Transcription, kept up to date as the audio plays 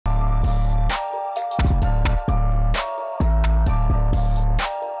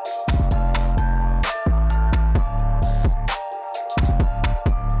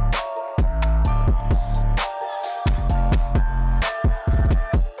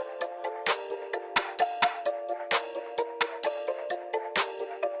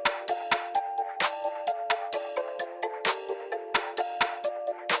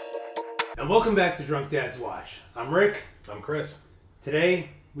welcome back to Drunk Dad's Watch. I'm Rick. I'm Chris.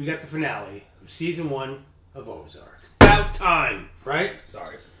 Today, we got the finale of Season 1 of Ozark. About time, right?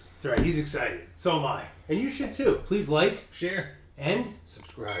 Sorry. That's right, he's excited. So am I. And you should too. Please like, share, and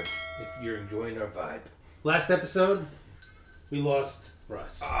subscribe if you're enjoying our vibe. Last episode, we lost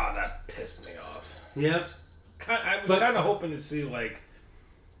Russ. Ah, that pissed me off. Yep. I was kind of hoping to see, like,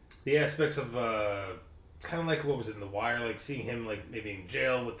 the aspects of, kind of like, what was it, in The Wire? Like, seeing him, like, maybe in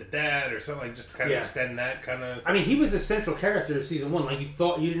jail with the dad or something, like, just to kind of extend that kind of... I mean, he was a central character of Season 1. Like,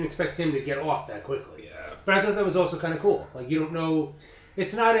 you didn't expect him to get off that quickly. Yeah. But I thought that was also kind of cool. Like, you don't know...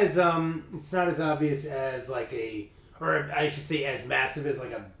 It's not as obvious as, like, or I should say as massive as,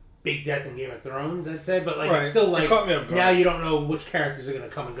 like, a big death in Game of Thrones, I'd say. But, like, it's still, like, now you don't know which characters are going to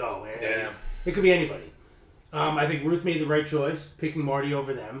come and go. And it could be anybody. I think Ruth made the right choice, picking Marty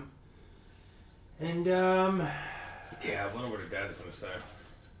over them. And, yeah, I wonder what her dad's going to say.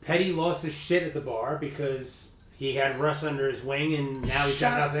 Petty lost his shit at the bar because he had Russ under his wing and now he's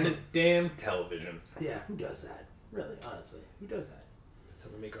got nothing. The damn television. Yeah, who does that? Really, honestly. Who does that? That's how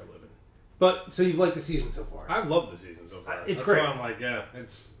we make our living. But, so you've liked the season so far? I've loved the season so far. It's great. That's why I'm like, I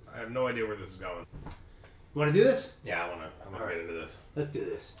have no idea where this is going. You want to do this? Yeah, I want to get into this. Let's do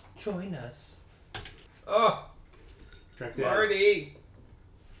this. Join us. Oh, Marty.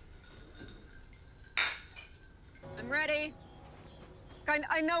 I'm ready.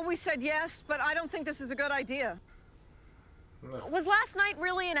 I know we said yes, but I don't think this is a good idea. No. Was last night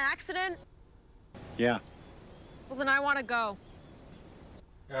really an accident? Yeah. Well, then I want to go.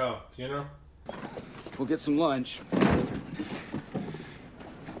 Oh, funeral? We'll get some lunch. We'll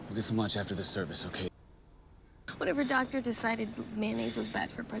get some lunch after the service, okay? Whatever doctor decided mayonnaise was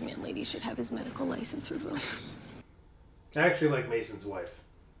bad for pregnant ladies should have his medical license revoked. I actually like Mason's wife.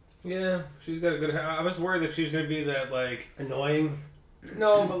 Yeah, she's got a good... I was worried that she was going to be that, like... Annoying?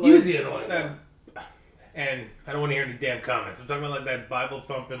 No, but like... He was the annoying one. And I don't want to hear any damn comments. I'm talking about, like, that Bible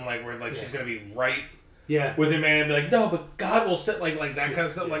thumping, like, where, like, she's going to be right with him and be like, no, but God will sit, like that kind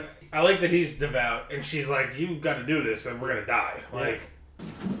of stuff. Like, I like that he's devout, and she's like, you got to do this, and we're going to die. Like...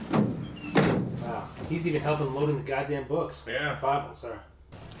 Wow. He's even helping loading the goddamn books. Yeah. Bible, sorry.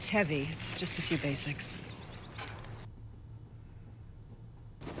 It's heavy. It's just a few basics.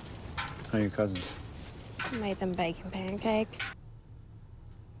 How are your cousins? I made them bacon pancakes.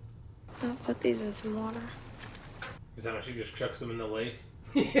 I'll put these in some water. Is that how she just chucks them in the lake?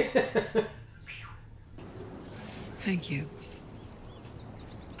 Thank you.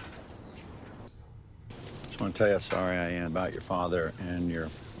 Just want to tell you how sorry I am about your father and your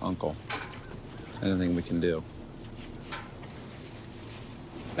uncle. Anything we can do.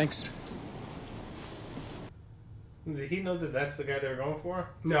 Thanks. Did he know that that's the guy they were going for?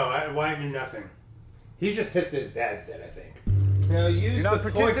 No, Wyatt knew nothing. He's just pissed that his dad's dead, I think. Now, use the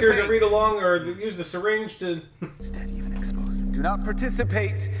pointer to read along, or use the syringe to... Instead, even expose them. Do not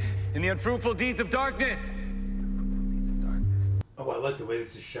participate in the unfruitful deeds of darkness. Deeds of darkness. Oh, I like the way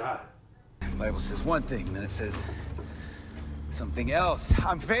this is shot. The Bible says one thing, and then it says something else.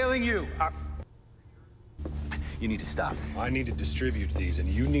 I'm failing you. You need to stop. I need to distribute these, and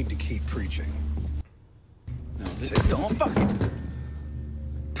you need to keep preaching. No, don't fucking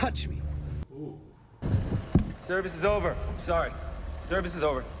touch me. Ooh. Service is over. I'm sorry. Service is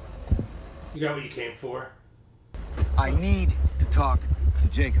over. You got what you came for? I need to talk to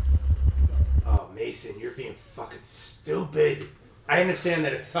Jacob. Oh, Mason, you're being fucking stupid. I understand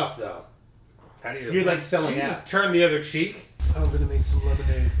that it's tough, though. How do you... You're like selling out. Jesus, turn the other cheek. I'm gonna make some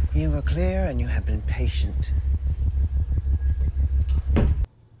lemonade. You were clear and you have been patient. Oh, no.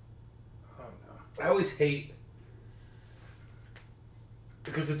 I always hate...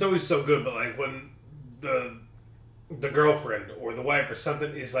 Because it's always so good, but like when the girlfriend or the wife or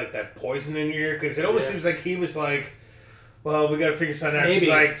something is like that poison in your ear, because it almost seems like he was like, well, we gotta figure something out. She's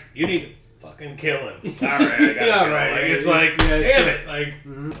like, you need to fucking kill him. All right, I gotta go. Right. Like, it's like, damn it. Like,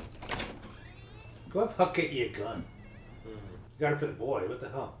 Go have Huck get you a gun. You got it for the boy. What the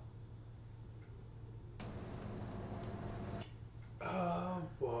hell? Oh,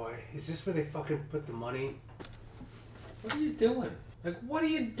 boy. Is this where they fucking put the money? what are you doing? Like, what are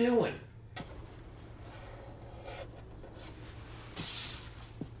you doing?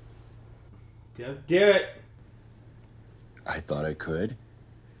 Don't do it. I thought I could.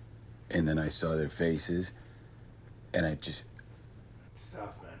 And then I saw their faces. And I just... It's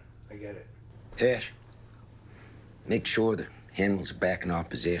tough, man. I get it. Ash, make sure the Hamills are back in our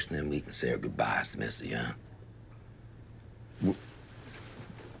possession and we can say our goodbyes to Mr. Young.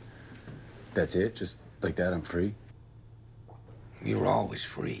 That's it? Just like that, I'm free? You're always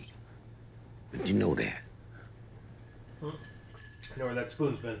free. But you know that. I know where that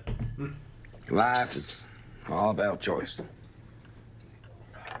spoon's been. Life is all about choice. Oh,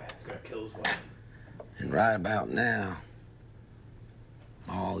 man, he's gonna kill his wife. And right about now,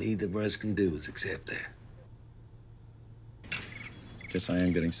 all either of us can do is accept that. Guess I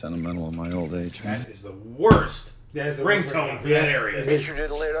am getting sentimental in my old age. That is the worst ringtone for that area. Fisher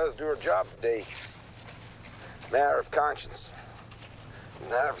didn't let us do our job today. Matter of conscience.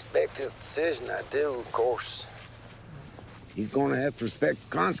 And I respect his decision, I do, of course. He's gonna have to respect the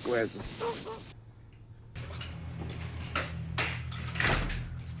consequences.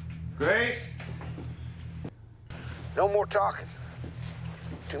 Grace? No more talking.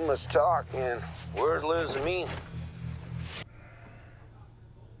 Too much talk, and words lose their meaning.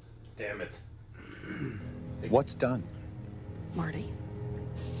 Damn it. What's done? Marty.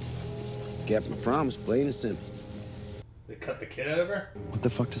 Kept my promise, plain and simple. They cut the kid out of her? What the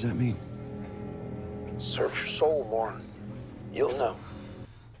fuck does that mean? Search your soul, Warren. You'll know.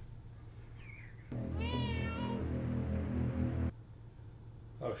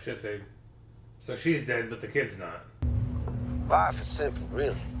 Oh shit, they... So she's dead, but the kid's not. Life is simple,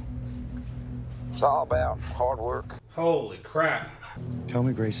 really. It's all about hard work. Holy crap. Tell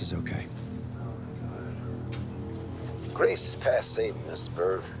me Grace is okay. Grace is past saving, Mr.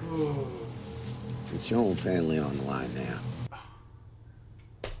 Bird. It's your own family on the line now.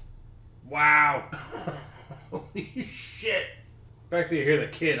 Wow. Holy shit. The fact that you hear the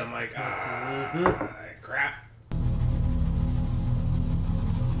kid, I'm like, crap.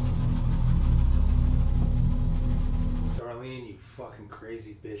 Darlene, you fucking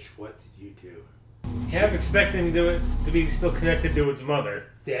crazy bitch, what did you do? Yeah, I'm expecting to be still connected to its mother.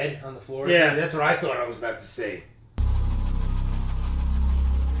 Dead on the floor? Yeah. That's what I thought I was about to say.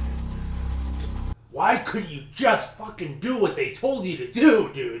 Why couldn't you just fucking do what they told you to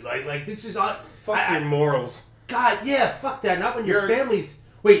do, dude? Like this is on... Fuck your morals. God, yeah, fuck that. Not when your family's...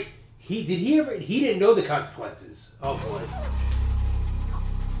 Wait, he didn't know the consequences. Oh, boy.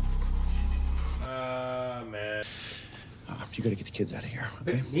 Man. You gotta get the kids out of here,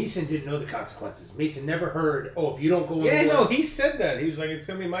 okay? But Mason didn't know the consequences. Mason never heard, oh, if you don't go in Yeah, the no, war... he said that. He was like, it's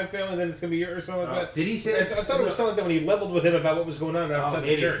gonna be my family, then it's gonna be yours, or something like that. Did he say I thought it was something like that when he leveled with him about what was going on outside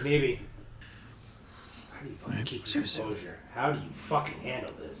the church. Maybe. How do you fucking keep composure? How do you fucking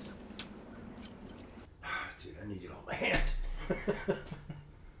handle this? Dude, I need you to hold my hand.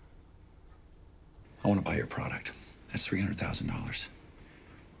 I want to buy your product. That's $300,000.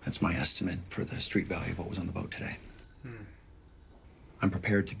 That's my estimate for the street value of what was on the boat today. I'm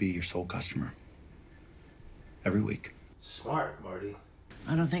prepared to be your sole customer. Every week. Smart, Marty.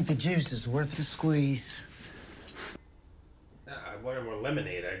 I don't think the juice is worth the squeeze. I wanted more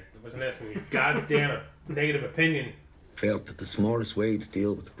lemonade. I wasn't asking you goddamn negative opinion. Felt that the smartest way to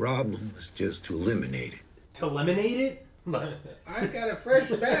deal with the problem was just to eliminate it. To eliminate it? I got a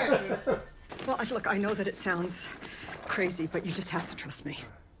fresh batch. Well, look, I know that it sounds crazy, but you just have to trust me.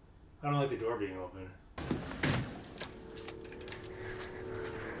 I don't like the door being open.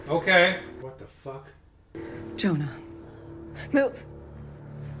 Okay. What the fuck? Jonah. Move.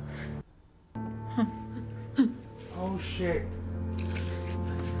 Oh, shit.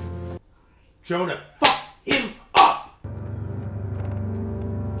 Jonah, fuck him up!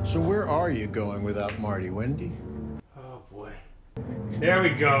 So where are you going without Marty, Wendy? Oh, boy. There we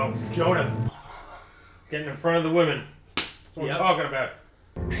go. Jonah. Getting in front of the women. That's what we're talking about.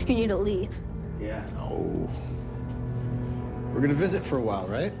 You need to leave. Yeah. No. We're gonna visit for a while,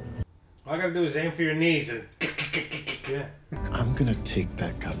 right? All I gotta do is aim for your knees and... Yeah. I'm gonna take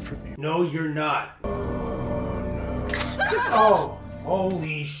that gun from you. No, you're not. Oh, no. Oh,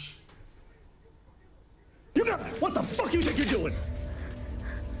 holy sh... You got... What the fuck you think you're doing?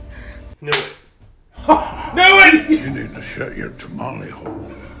 Knew it. Knew it! You need to shut your tamale hole.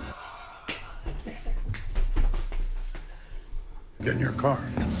 Get in your car.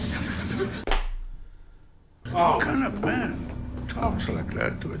 Oh. What kind of man talks like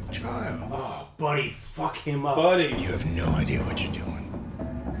that to a child? Oh, buddy, fuck him up. Buddy. You have no idea what you're doing.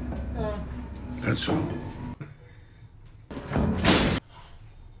 That's all.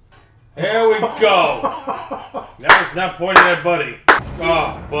 There we go. Now it's not pointing at Buddy.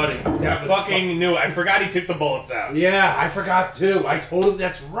 Oh, Buddy. I fucking knew it. I forgot he took the bullets out. Yeah, I forgot too. I told him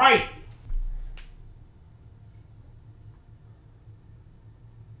that's right.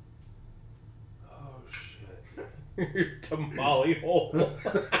 Oh, shit. Your tamale hole.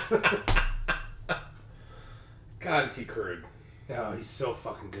 God, is he crude. Oh, he's so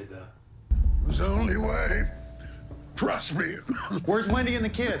fucking good, though. It was the only way. Trust me. Where's Wendy and the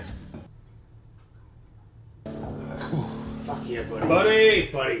kids? Fuck yeah, buddy. Buddy.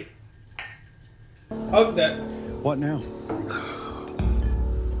 Buddy. Hug that. What now?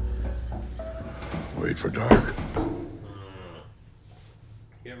 Wait for dark.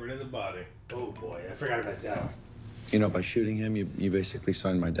 Get rid of the body. Oh boy, I forgot about that. You know, by shooting him, you basically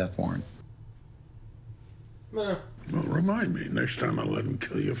signed my death warrant. Well, remind me next time I let him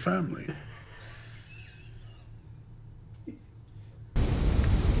kill your family.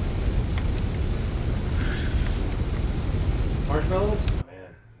 Marshmallows? Oh,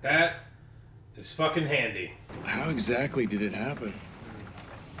 man, that is fucking handy. How exactly did it happen?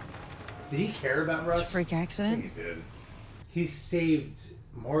 Did he care about Russ? Freak accident? He did. He saved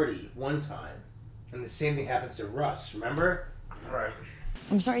Marty one time, and the same thing happens to Russ. Remember? Right.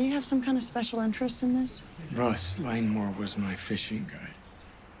 I'm sorry, you have some kind of special interest in this? Russ Langmore was my fishing guide.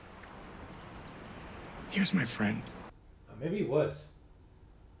 He was my friend. Maybe he was.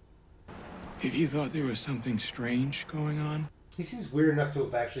 If you thought there was something strange going on, He seems weird enough to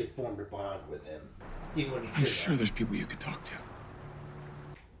have actually formed a bond with him, even when he. I'm sure there's people you could talk to.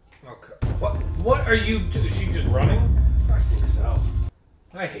 Okay. What are you? Is she just running? I think so.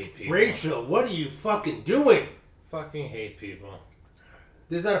 I hate people. Rachel, what are you fucking doing? Fucking hate people.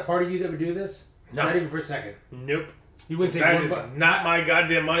 There's not a part of you that would do this? No. Not even for a second. Nope. You wouldn't take that one is not my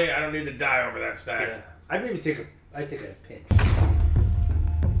goddamn money. I don't need to die over that stack. Yeah. I'd maybe take a pinch.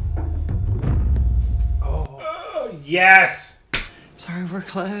 Oh, yes. Sorry, we're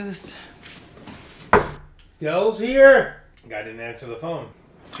closed. Dell's here. Guy didn't answer the phone.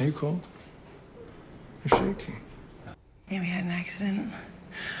 Are you cold? You're shaking. Yeah, we had an accident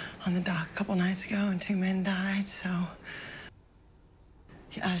on the dock a couple nights ago, and 2 men died, so...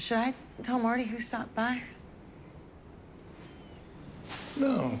 should I tell Marty who stopped by?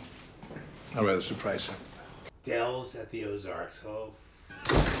 No. I'd rather surprise him. Dell's at the Ozark, so...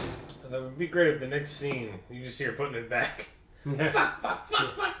 That would be great if the next scene, you just hear putting it back. Fuck.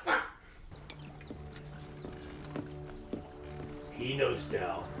 He knows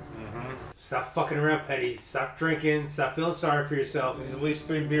Dell. Mm-hmm. Stop fucking around, Petty. Stop drinking. Stop feeling sorry for yourself. He's at least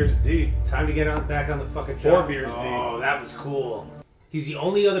 3 beers deep. Time to get back on the fucking 4 job. beers deep. Oh, that was cool. He's the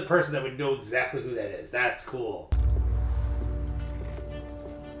only other person that would know exactly who that is. That's cool.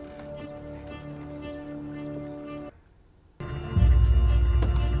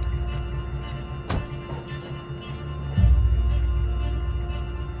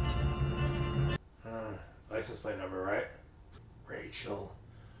 License plate number, right? Rachel.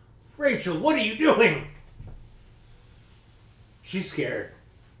 Rachel, what are you doing? She's scared.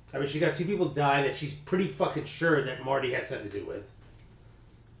 I mean, she got 2 people die that she's pretty fucking sure that Marty had something to do with.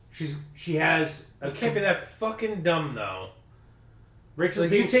 She has... You can't be that fucking dumb, though. Rachel's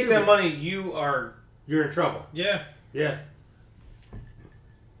like, being you take stupid. that money, you're in trouble. Yeah. Yeah.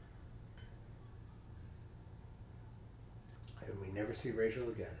 And we never see Rachel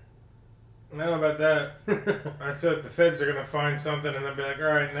again. I don't know about that. I feel like the feds are going to find something and they'll be like,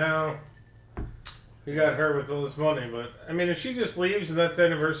 alright, now you got her with all this money. But, I mean, if she just leaves and that's the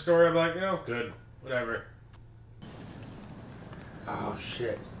end of her story, I'm like, oh, good. Whatever. Oh,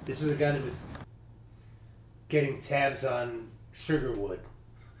 shit. This is a guy that was getting tabs on Sugarwood.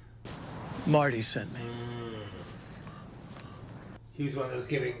 Marty sent me. He was the one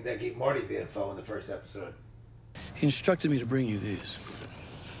that gave Marty the info in the first episode. He instructed me to bring you these.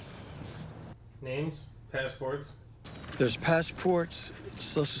 Names? Passports? There's passports,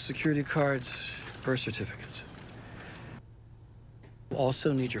 social security cards, birth certificates. We'll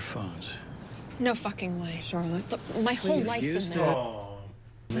also need your phones. No fucking way, Charlotte. My whole Please, life's use in there. Oh.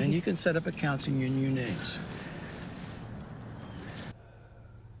 And you can set up accounts in your new names.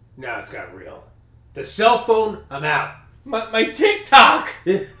 Now it's got real. The cell phone, I'm out. My TikTok!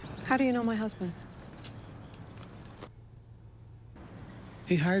 How do you know my husband?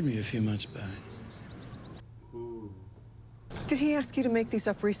 He hired me a few months back. Did he ask you to make these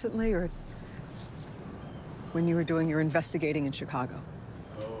up recently, or when you were doing your investigating in Chicago?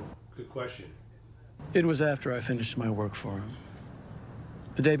 Oh, good question. It was after I finished my work for him.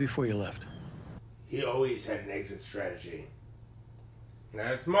 The day before you left. He always had an exit strategy.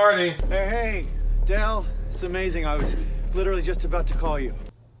 That's Marty. Hey, Dell. It's amazing. I was literally just about to call you.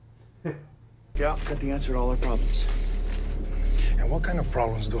 Yeah, got the answer to all our problems. And what kind of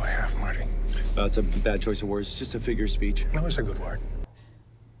problems do I have, Marty? It's a bad choice of words. It's just a figure of speech. No, it's a good word.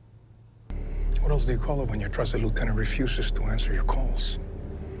 What else do you call it when your trusted lieutenant refuses to answer your calls?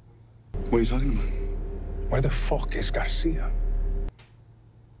 What are you talking about? Where the fuck is Garcia?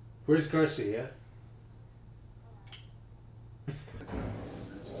 Where's Garcia?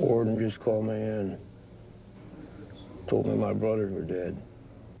 Warden just called me in. Told me my brothers were dead.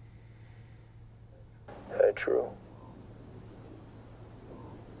 That true?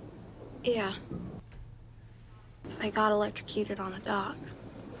 Yeah. I got electrocuted on a dock.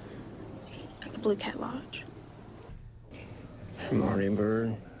 at the Blue Cat Lodge. Marty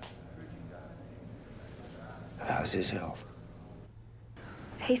Bird. How's his health?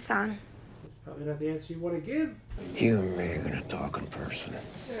 He's fine. That's probably not the answer you want to give. You and me are gonna talk in person.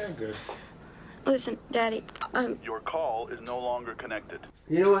 Yeah, I'm good. Listen, Daddy, Your call is no longer connected.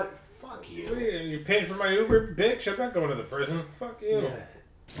 You know what? Fuck you. What are you paying for my Uber, bitch? I'm not going to the prison. Fuck you.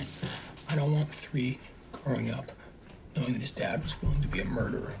 Yeah. I don't want 3 growing up knowing that his dad was willing to be a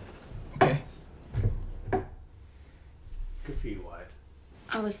murderer. Okay? Good for you, Wyatt.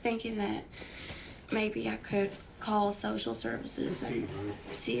 I was thinking that maybe I could call social services and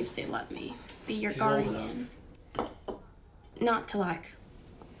see if they let me be your guardian. Not to, like,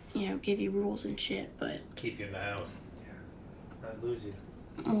 you know, give you rules and shit, but Keep you in the house. Yeah. Not lose you.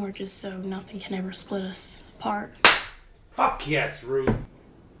 more just so nothing can ever split us apart. Fuck yes, Ruth.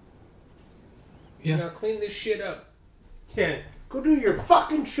 Yeah. Now clean this shit up. Yeah. Go do your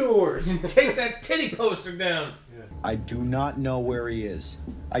fucking chores. Take that titty poster down. Yeah. I do not know where he is.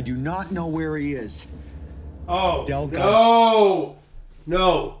 I do not know where he is. Oh. Delco. No.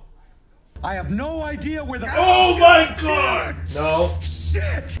 No. I have no idea where the. Oh my god! No.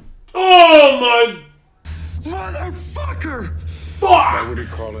 Shit! Oh my. Motherfucker! Fuck! Why would he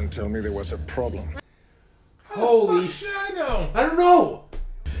call and tell me there was a problem? Holy shit! I know. I don't know.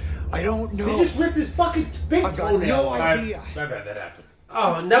 I don't know. They just ripped his fucking big I've got toenail. no idea. I've had that happen.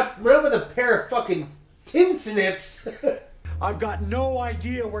 Oh, not with a pair of fucking tin snips. I've got no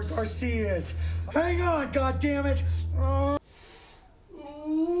idea where Garcia is. Hang on, goddammit!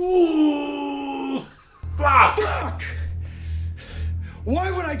 Ooh. Fuck! Fuck!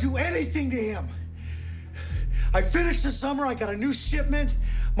 Why would I do anything to him? I finished the summer, I got a new shipment.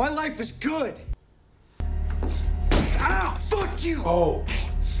 My life is good. Ah, fuck you! Oh.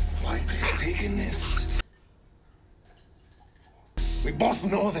 Why could you take in this? We both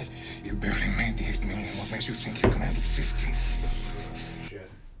know that you barely made the 8 million. What makes you think you can handle 50? Shit.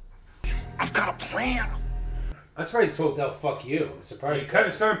 I've got a plan. I'm surprised he told Del fuck you. I'm surprised. You kind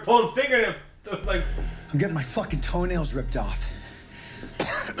of started pulling fingernails, like. I'm getting my fucking toenails ripped off.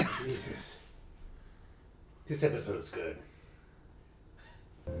 Jesus. This episode's good.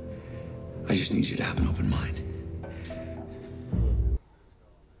 I just need you to have an open mind.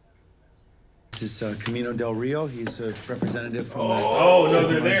 This is Camino del Rio. He's a representative from the no, they're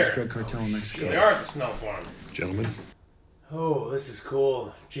second largest there. drug cartel in Mexico. They are at the smell farm. Gentlemen. Oh, this is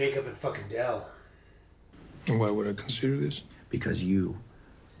cool. Jacob and fucking Del. And why would I consider this? Because you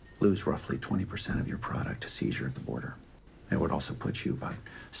lose roughly 20% of your product to seizure at the border. It would also put you about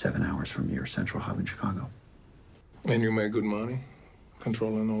 7 hours from your central hub in Chicago. And you make good money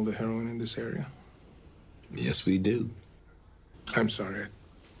controlling all the heroin in this area? Yes, we do. I'm sorry. I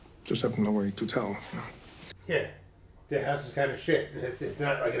just have no way to tell. You know. Yeah. Their house is kind of shit. It's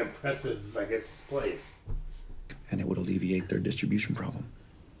not like an impressive, I guess, place. And it would alleviate their distribution problem.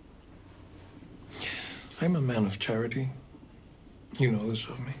 I'm a man of charity. You know this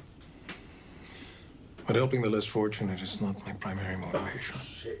of me. But helping the less fortunate is not my primary motivation. Oh,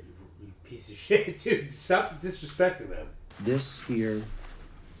 shit, you piece of shit, dude. Stop disrespecting them. This here,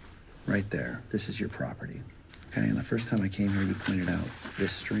 right there, this is your property. Okay, and the first time I came here, you pointed out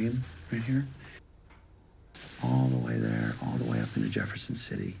this stream right here. All the way there, all the way up into Jefferson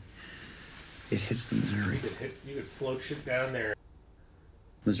City. It hits the Missouri. You could float shit down there.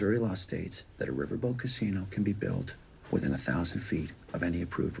 Missouri law states that a riverboat casino can be built within 1,000 feet of any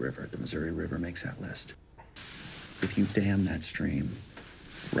approved river. The Missouri River makes that list. If you dam that stream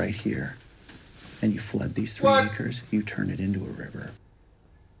right here and you flood these 3 acres, you turn it into a river.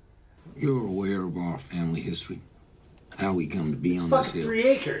 You're aware of our family history, how we come to be It's on this fucking hill. 3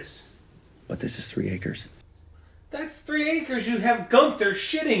 acres. But this is 3 acres. That's 3 acres you have Gunther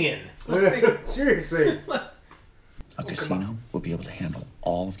shitting in. Seriously. A casino will be able to handle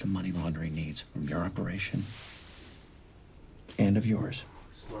all of the money laundering needs from your operation and of yours.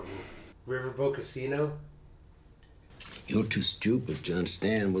 Smart move. Riverboat Casino? You're too stupid to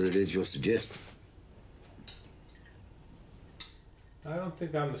understand what it is you're suggesting. I don't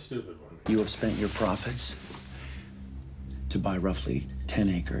think I'm the stupid one. You have spent your profits to buy roughly 10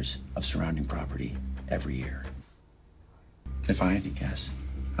 acres of surrounding property every year. If I had to guess,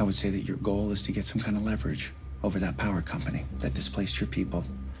 I would say that your goal is to get some kind of leverage over that power company that displaced your people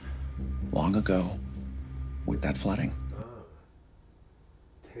long ago with that flooding. Oh.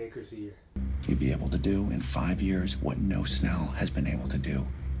 10 acres a year. You'd be able to do in 5 years what no Snell has been able to do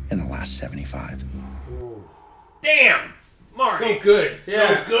in the last 75. Ooh. Damn! Marty. So good.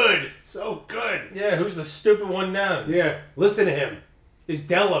 Yeah. So good. So good. Yeah, who's the stupid one now? Yeah. Listen to him. Is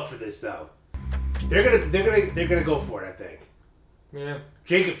Del up for this though? They're gonna go for it, I think. Yeah.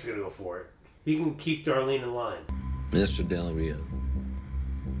 Jacob's gonna go for it. He can keep Darlene in line. Mr. Del Rio.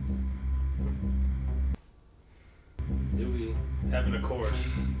 Do we have an accord?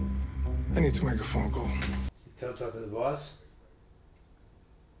 I need to make a phone call. He tells out to the boss.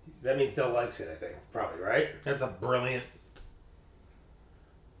 That means Del likes it, I think. Probably, right? That's a brilliant.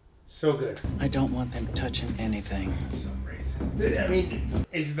 So good. I don't want them touching anything. So racist. I mean,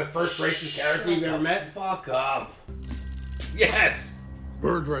 is the first racist character you've ever met? Fuck up. Yes.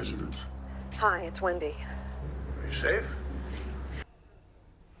 Bird residence. Hi, it's Wendy. Are you safe?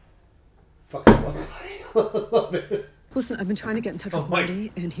 Fucking love it. Listen, I've been trying to get in touch with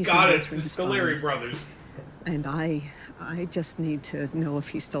Wendy, and he's God, not it's the answering his phone. Skylar brothers. And I just need to know if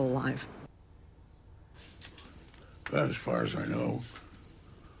he's still alive. As far as I know.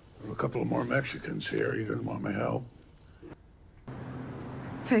 There are a couple of more Mexicans here. He doesn't want my help.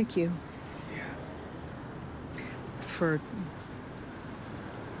 Thank you. Yeah. For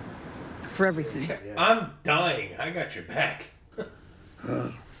everything. Yeah. I'm dying. I got your back.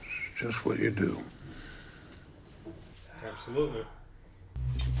 Just what you do. Absolutely.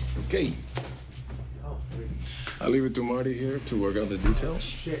 Okay. Oh, I'll leave it to Marty here to work out the details.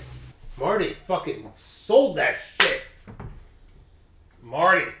 shit. Marty fucking sold that shit.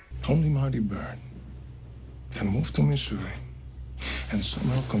 Marty. Only Marty Bird can move to Missouri and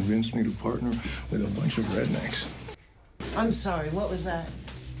somehow convince me to partner with a bunch of rednecks. I'm sorry, what was that?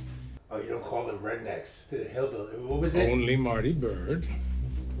 Oh, you don't call them rednecks. The hillbilly. What was it? Only Marty Bird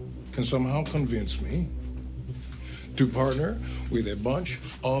can somehow convince me to partner with a bunch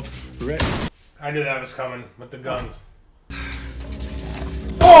of rednecks. I knew that was coming with the guns.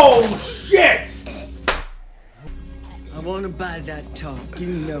 Oh, shit! I want to buy that talk. You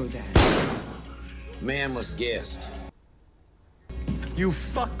know that. Man was guessed. You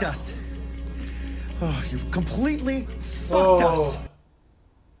fucked us. Oh, you've completely fucked us.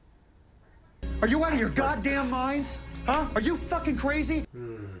 Are you out of your goddamn minds? Huh? Are you fucking crazy?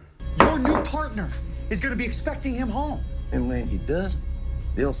 Your new partner is gonna be expecting him home. And when he does,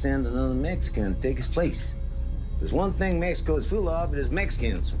 they'll send another Mexican to take his place. There's one thing Mexico is full of, it is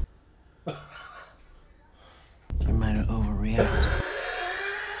Mexicans. You might have overreacted.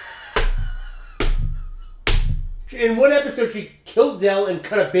 In one episode, she killed Del and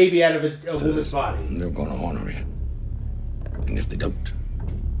cut a baby out of a woman's body. They're gonna honor it. And if they don't,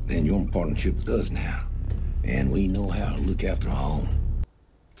 then you're in partnership with us now. And we know how to look after our own.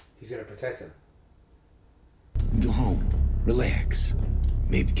 He's gonna protect him. Go home, relax.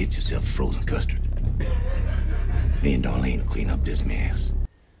 Maybe get yourself frozen custard. Me and Darlene will clean up this mess.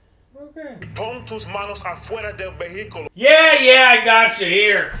 Okay. Pon tus manos afuera del vehículo. Yeah, I got you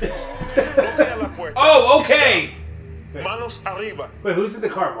here. Oh, okay. Manos arriba. Wait, who's in the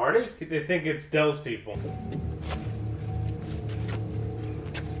car, Marty? They think it's Del's people.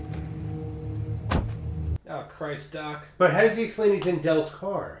 Oh, Christ, Doc. But how does he explain he's in Del's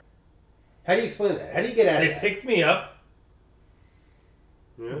car? How do you explain that? How do you get out of They that? picked me up.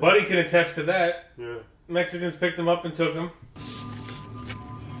 Yeah. Buddy can attest to that. Yeah. Mexicans picked him up and took him.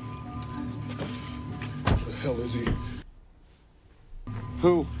 Where the hell is he?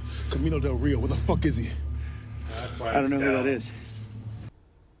 Who? Camino del Rio. Where the fuck is he? That's why I don't know who that is.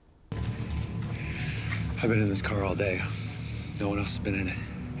 I've been in this car all day. No one else has been in it.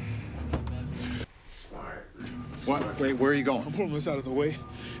 Smart. What? Wait, where are you going? I'm pulling this out of the way,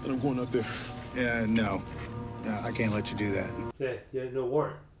 and I'm going up there. Yeah, no. I can't let you do that. Yeah, no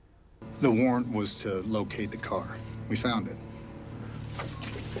warrant. The warrant was to locate the car. We found it.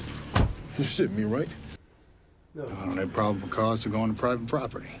 You shitting me, right? No. I don't have probable cause to go on private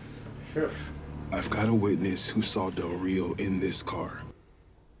property. Sure. I've got a witness who saw Del Rio in this car.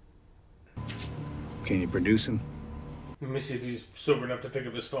 Can you produce him? Let me see if he's sober enough to pick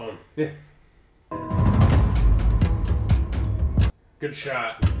up his phone. Yeah. Good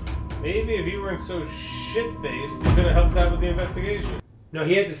shot. Maybe if you weren't so shit-faced, you could have helped out with the investigation. No,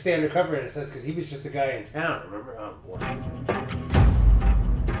 he had to stay undercover in a sense because he was just a guy in town, remember? Oh, boy.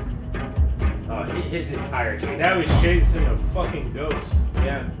 Oh, his entire case. Now he's chasing a fucking ghost.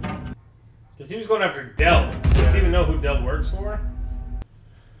 Yeah. Because he was going after Del. Does he even know who Del works for?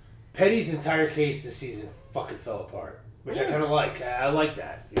 Petty's entire case this season fucking fell apart, which I kind of like. I like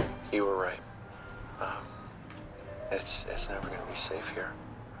that. Yeah. You were right. It's never going to be safe here.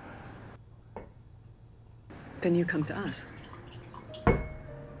 Then you come to us. Nah,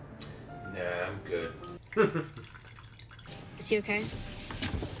 I'm good. Is he okay?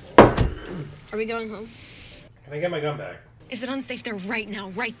 Are we going home? Can I get my gun back? Is it unsafe there right now,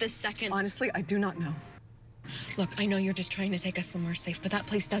 right this second? Honestly, I do not know. Look, I know you're just trying to take us somewhere safe, but that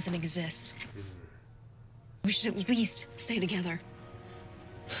place doesn't exist. We should at least stay together.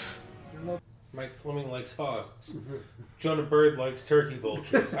 Mike Fleming likes hawks. Jonah Bird likes turkey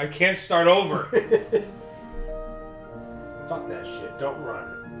vultures. I can't start over. Fuck that shit. Don't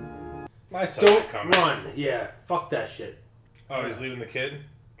run. I saw Don't that coming. run. Yeah. Fuck that shit. Oh, he's leaving the kid?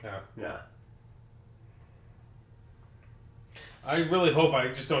 Yeah. Yeah. I really hope I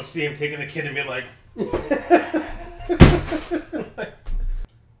just don't see him taking the kid and being like...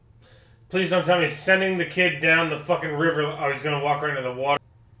 Please don't tell me he's sending the kid down the fucking river. Oh, he's going to walk right into the water.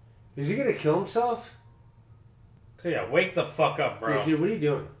 Is he going to kill himself? Yeah, wake the fuck up, bro. Hey, dude, what are you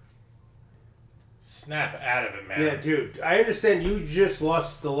doing? Snap out of it, man. Yeah, dude. I understand you just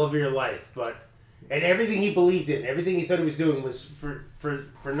lost the love of your life, but... And everything he believed in, everything he thought he was doing was for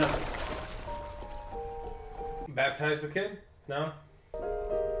nothing. Baptize the kid? No?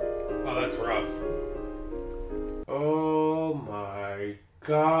 Oh, that's rough. Oh my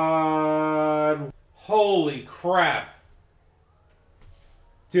god. Holy crap.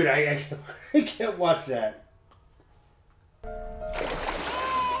 Dude, I can't watch that.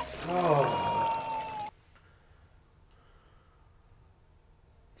 Oh.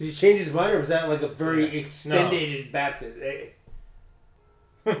 Did he change his mind, or was that like a very extended baptism?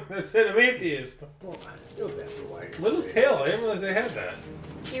 That's it, I'm atheist. Oh, I feel bad for White. Little tail, I didn't realize they had that.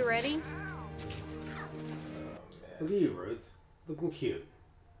 You ready? Look at you, Ruth. Looking cute.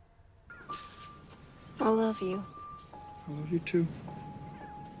 I love you. I love you too.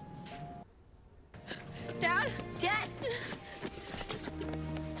 Dad? Dad?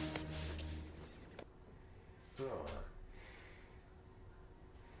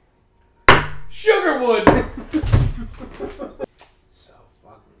 Sugarwood! So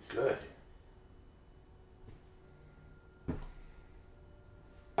fucking good.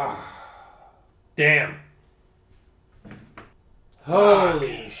 Damn.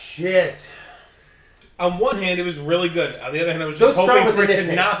 Holy shit. On one hand, it was really good. On the other hand, I was just hoping for it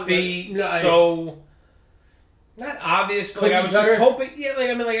to not be so... Not obvious, but like I was just hoping... Yeah,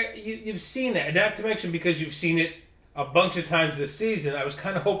 like I mean, like you've seen that. And not to mention, because you've seen it a bunch of times this season, I was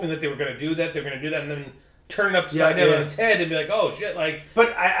kind of hoping that they were going to do that. They were going to do that and then turn it upside down on its head and be like, oh, shit, like...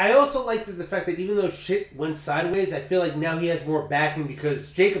 But I also like the fact that even though shit went sideways, I feel like now he has more backing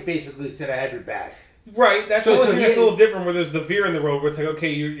because Jacob basically said, I have your back. Right, that's the only thing that's a little different where there's the veer in the road where it's like,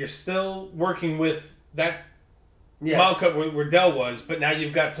 okay, you're still working with that mile cut where Dell was, but now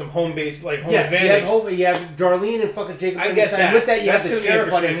you've got some home-based, like, home advantage. You have Darlene and fucking Jacob on your side. That. With that, you that's have the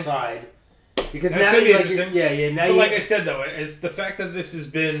sheriff on your side. Because that's now going to be like, interesting. now but like I said, though, as the fact that this has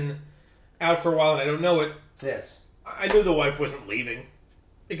been out for a while and I don't know it, yes, I knew the wife wasn't leaving.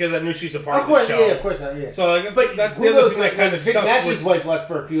 Because I knew she's a part of the show. Yeah, of course not, yeah. So like, that's the other thing that kind of Vic sucks. Mackey's wife left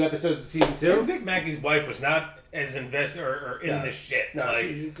for a few episodes of season 2. Vic Mackey's wife was not as invested or in the shit. No,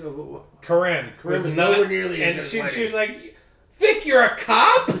 like, Corinne was nowhere nearly and she was like, Vic, you're a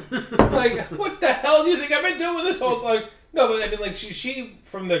cop? Like, what the hell do you think I've been doing this whole... Like, no, but I mean, like, she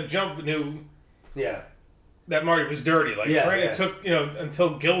from the jump knew... Yeah. That Marty was dirty. Like, it took,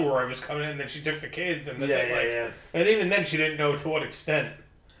 until Gilroy was coming in, and then she took the kids. And then And even then, she didn't know to what extent.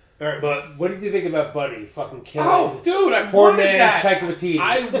 All right, but what did you think about Buddy fucking killing? Oh, dude, I poor wanted man that. I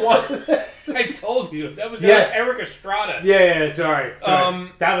told you that was Eric Estrada. Yeah, sorry.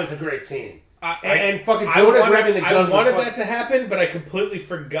 That was a great scene. And fucking Jonah grabbing the gun. I wanted that to happen, but I completely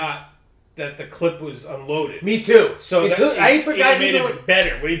forgot that the clip was unloaded. Me too. So I forgot it made it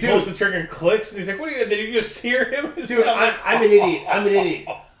better when he pulls the trigger and clicks, and he's like, "What are you? Did you just hear him?" Dude, I'm an idiot. I'm an idiot.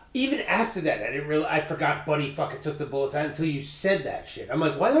 Even after that, I forgot Buddy fucking took the bullets out until you said that shit. I'm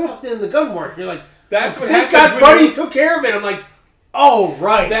like, why the fuck didn't the gun work? You're like, that's what happens. Thank God Buddy took care of it. I'm like, oh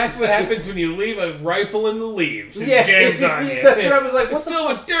right. That's what happens when you leave a rifle in the leaves and jams on you. That's what I was like. It's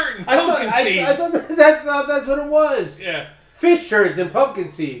filled with dirt and pumpkin seeds. I thought that's what it was. Yeah, fish turds and pumpkin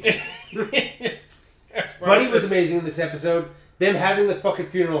seeds. Buddy was amazing in this episode. Them having the fucking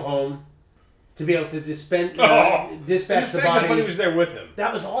funeral home. To be able to dispatch the body. Buddy was there with him.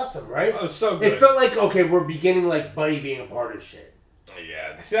 That was awesome, right? That was so good. It felt like, okay, we're beginning like Buddy being a part of shit.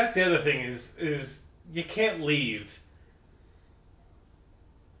 Yeah. See, that's the other thing is you can't leave.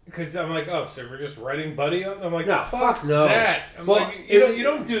 Because I'm like, oh, so we're just writing Buddy up? I'm like, no, fuck no. That. I'm like, you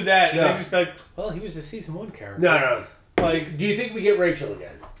don't do that. No. And they just be like, well, he was a season 1 character. No. Like, do you think we get Rachel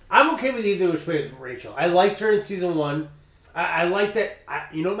again? I'm okay with either which way with Rachel. I liked her in season 1. I like that.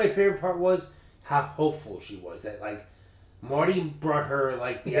 You know what my favorite part was? How hopeful she was that like Marty brought her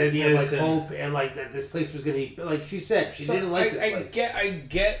like the idea of like hope and like that this place was going to be like she said she didn't like this place. I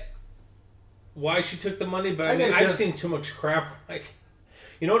get why she took the money, but I mean I've seen too much crap. Like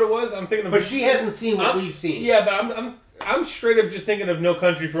You know what it was? I'm thinking of. But she hasn't seen what we've seen. Yeah, but I'm straight up just thinking of No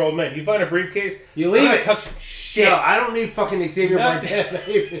Country for Old Men. You find a briefcase, you leave it. Touching shit. No, I don't need fucking Xavier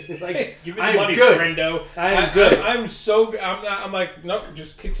Bardem. Like, give me the I'm money, good. friendo. I am good. I'm so. I'm like, nope.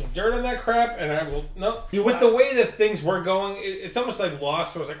 Just kick some dirt on that crap, and I will. Nope. With the way that things were going, it's almost like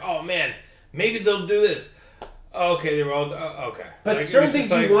Lost. Where I was like, oh man, maybe they'll do this. Okay, they were all okay. But like, certain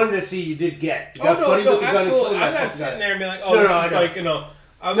things you wanted to see, you did get. You no, absolutely. I'm not sitting there and being like, oh, this is like, you know.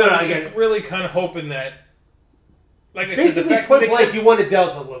 I'm just really kind of hoping that. Like I basically, said, the fact point that blank, you wanted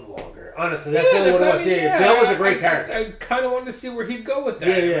Dell to live longer. Honestly, that's really what it was. Dell was a great character. I kind of wanted to see where he'd go with that.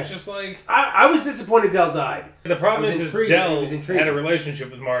 Yeah. It was just like I was disappointed Dell died. The problem is Dell had a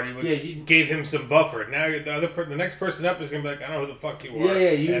relationship with Marty, which gave him some buffer. Now the next person up is gonna be like, I don't know who the fuck you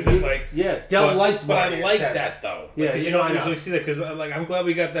are. Dell liked Marty. But I like that though. Yeah, you don't usually see that because like I'm glad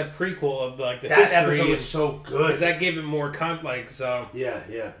we got that prequel of like the that history. episode was so good because that gave it more So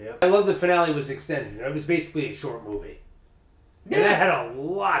yeah. I love the finale was extended. It was basically a short movie. Yeah, and that had a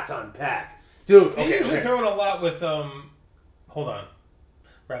lot to unpack, dude. They usually throw in a lot with Hold on,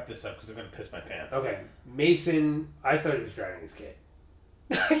 wrap this up because I'm gonna piss my pants. Okay, Mason. I thought he was driving his kid.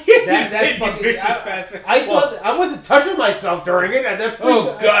 that fucking I thought I wasn't touching myself during it. And that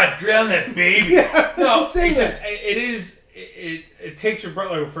God, drown that baby! Yeah, no, it takes your breath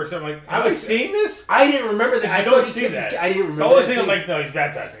like first time. Like, have I seen this? I didn't remember that. I don't see that. I didn't remember. The only thing I'm like, no, he's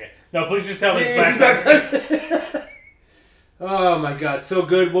baptizing it. No, please just tell me he's baptizing. Oh my god, so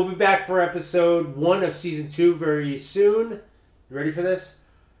good. We'll be back for episode 1 of season 2 very soon. You ready for this?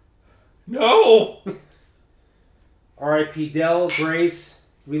 No! R.I.P. Dell, Grace.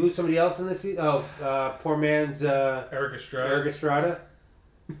 Did we lose somebody else in this season? Oh, poor man's Eric Estrada.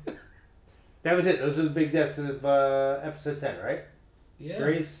 That was it. Those were the big deaths of episode 10, right? Yeah.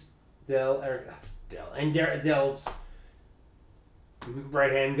 Grace, Dell, and Dell's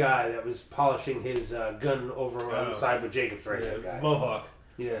right-hand guy that was polishing his gun over on the side with Jacob's right-hand guy. Mohawk.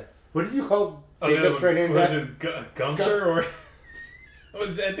 Yeah. What did you call Jacob's right-hand guy? Was it Gunther or? I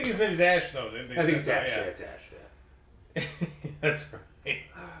think his name's Ash though. I think it's Ash. Yeah, it's Ash. Yeah. That's right.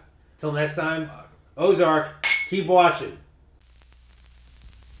 Till next time, Ozark. Keep watching.